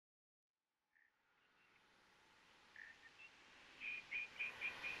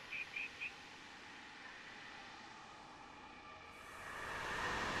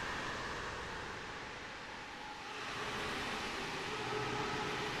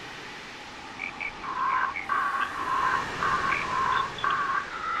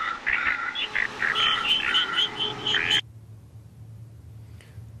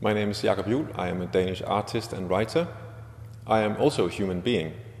My name is Jakob Juhl. I am a Danish artist and writer. I am also a human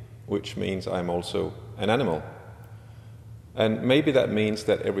being, which means I am also an animal. And maybe that means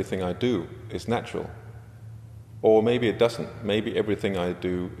that everything I do is natural. Or maybe it doesn't. Maybe everything I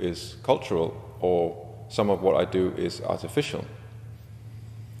do is cultural, or some of what I do is artificial.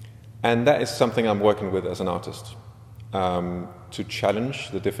 And that is something I'm working with as an artist, to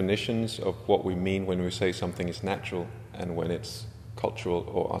challenge the definitions of what we mean when we say something is natural and when it's cultural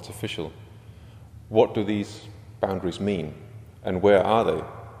or artificial. What do these boundaries mean, and where are they?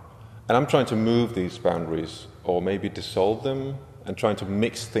 And I'm trying to move these boundaries, or maybe dissolve them, and trying to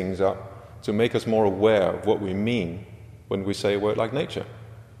mix things up to make us more aware of what we mean when we say a word like nature.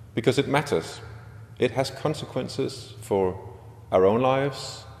 Because it matters. It has consequences for our own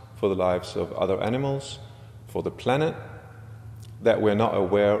lives, for the lives of other animals, for the planet, that we're not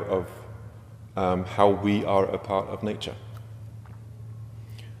aware of how we are a part of nature.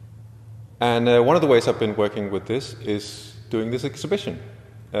 And one of the ways I've been working with this is doing this exhibition.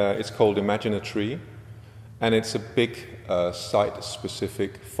 It's called Imagine a Tree, and it's a big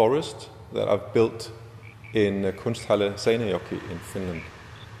site-specific forest that I've built in Kunsthalle Seinäjoki in Finland.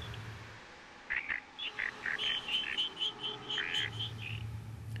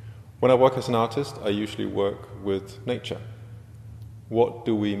 When I work as an artist, I usually work with nature. What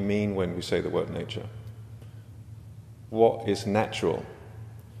do we mean when we say the word nature? What is natural?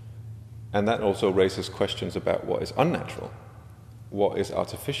 And that also raises questions about what is unnatural, what is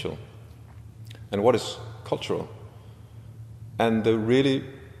artificial, and what is cultural. And the really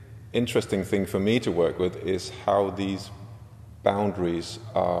interesting thing for me to work with is how these boundaries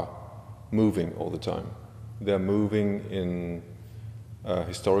are moving all the time. They're moving in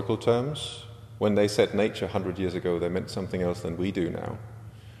historical terms. When they said nature 100 years ago, they meant something else than we do now.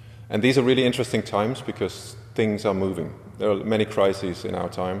 And these are really interesting times because things are moving. There are many crises in our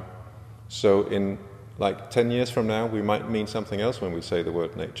time. So in like 10 years from now, we might mean something else when we say the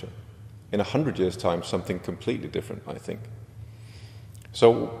word nature. In 100 years' time, something completely different, I think.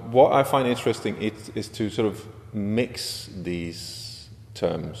 So what I find interesting is to sort of mix these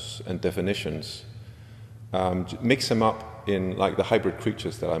terms and definitions, mix them up in like the hybrid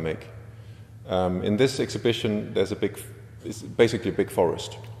creatures that I make. In this exhibition, it's basically a big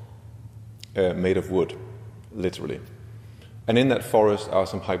forest made of wood, literally. And in that forest are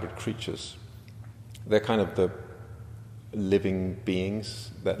some hybrid creatures. They're kind of the living beings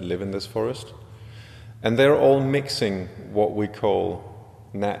that live in this forest. And they're all mixing what we call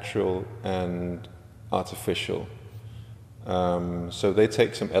natural and artificial. So they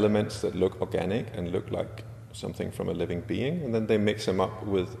take some elements that look organic and look like something from a living being, and then they mix them up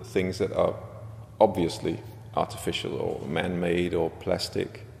with things that are obviously artificial or man-made or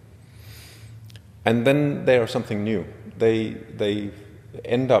plastic. And then they are something new. They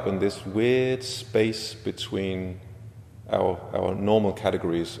end up in this weird space between our normal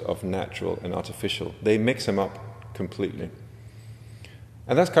categories of natural and artificial. They mix them up completely.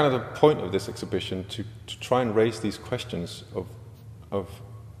 And that's kind of the point of this exhibition, to try and raise these questions of,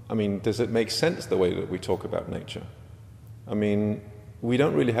 I mean, does it make sense the way that we talk about nature? I mean, we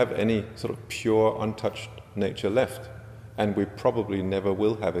don't really have any sort of pure, untouched nature left, and we probably never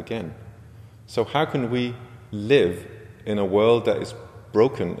will have again. So how can we live in a world that is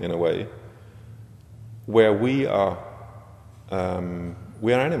broken in a way, where we are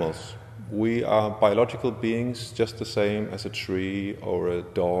animals? We are biological beings just the same as a tree or a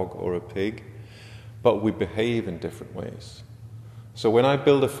dog or a pig, but we behave in different ways. So when I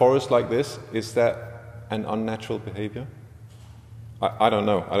build a forest like this, is that an unnatural behavior? I don't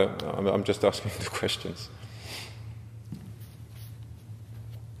know. I'm just asking the questions.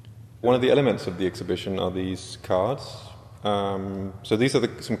 One of the elements of the exhibition are these cards. So these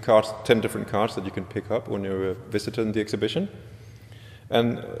are some cards, 10 different cards that you can pick up when you're a visitor in the exhibition.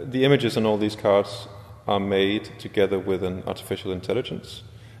 And the images on all these cards are made together with an artificial intelligence.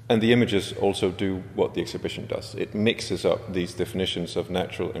 And the images also do what the exhibition does. It mixes up these definitions of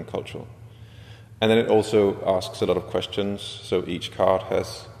natural and cultural. And then it also asks a lot of questions. So each card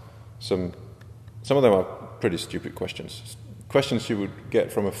has some of them are pretty stupid questions. Questions you would get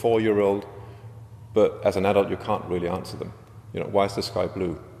from a 4-year-old, but as an adult you can't really answer them. You know, why is the sky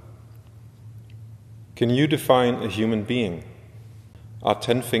blue? Can you define a human being? Are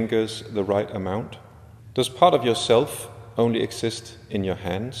 10 fingers the right amount? Does part of yourself only exist in your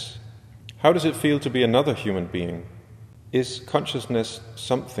hands? How does it feel to be another human being? Is consciousness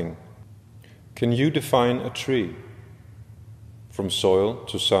something? Can you define a tree? From soil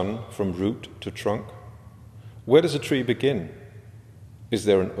to sun, from root to trunk? Where does a tree begin? Is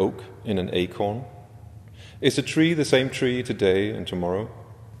there an oak in an acorn? Is a tree the same tree today and tomorrow?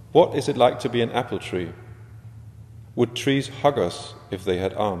 What is it like to be an apple tree? Would trees hug us if they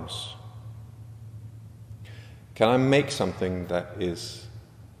had arms? Can I make something that is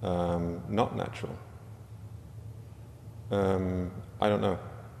not natural? I don't know.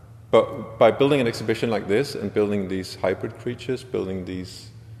 But by building an exhibition like this and building these hybrid creatures, building these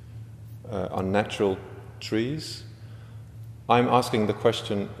unnatural trees, I'm asking the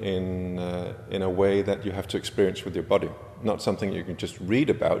question in a way that you have to experience with your body, not something you can just read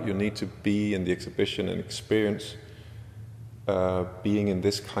about. You need to be in the exhibition and experience being in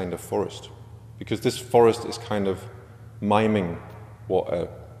this kind of forest. Because this forest is kind of miming what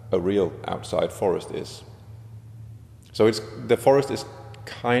a real outside forest is. So the forest is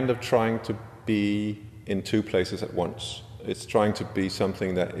kind of trying to be in two places at once. It's trying to be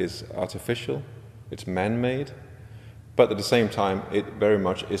something that is artificial, it's man-made, but at the same time it very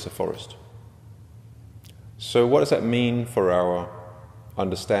much is a forest. So what does that mean for our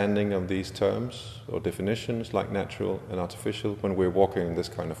understanding of these terms or definitions like natural and artificial when we're walking in this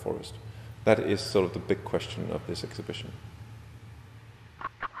kind of forest? That is sort of the big question of this exhibition.